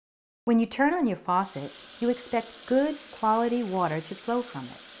When you turn on your faucet, you expect good quality water to flow from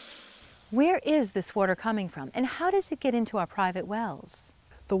it. Where is this water coming from, and how does it get into our private wells?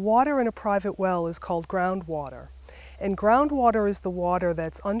 The water in a private well is called groundwater. And groundwater is the water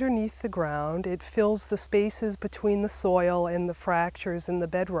that's underneath the ground. It fills the spaces between the soil and the fractures in the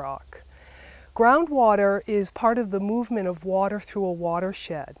bedrock. Groundwater is part of the movement of water through a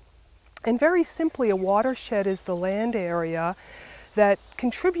watershed. And very simply, a watershed is the land area that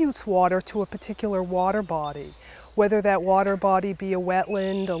contributes water to a particular water body, whether that water body be a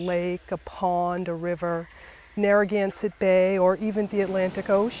wetland, a lake, a pond, a river, Narragansett Bay, or even the Atlantic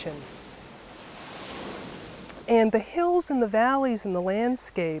Ocean. And the hills and the valleys in the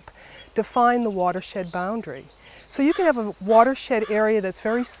landscape define the watershed boundary. So you can have a watershed area that's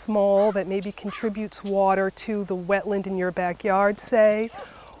very small that maybe contributes water to the wetland in your backyard, say,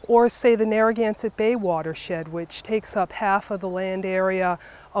 or say the Narragansett Bay watershed, which takes up half of the land area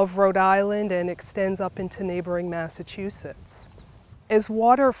of Rhode Island and extends up into neighboring Massachusetts. As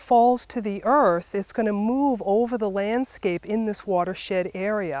water falls to the earth, it's going to move over the landscape in this watershed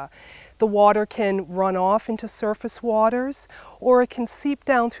area. The water can run off into surface waters, or it can seep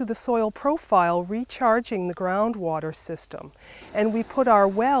down through the soil profile, recharging the groundwater system. And we put our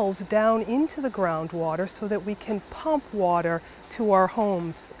wells down into the groundwater so that we can pump water to our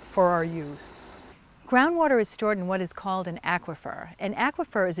homes for our use. Groundwater is stored in what is called an aquifer. An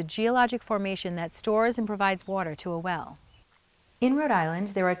aquifer is a geologic formation that stores and provides water to a well. In Rhode Island,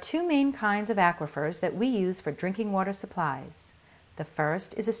 there are two main kinds of aquifers that we use for drinking water supplies. The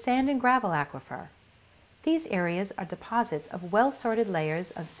first is a sand and gravel aquifer. These areas are deposits of well-sorted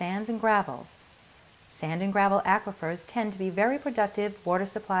layers of sands and gravels. Sand and gravel aquifers tend to be very productive water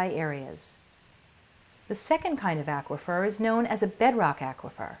supply areas. The second kind of aquifer is known as a bedrock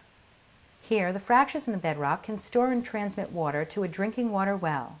aquifer. Here, the fractures in the bedrock can store and transmit water to a drinking water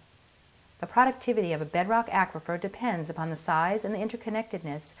well. The productivity of a bedrock aquifer depends upon the size and the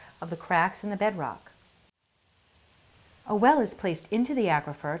interconnectedness of the cracks in the bedrock. A well is placed into the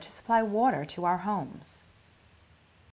aquifer to supply water to our homes.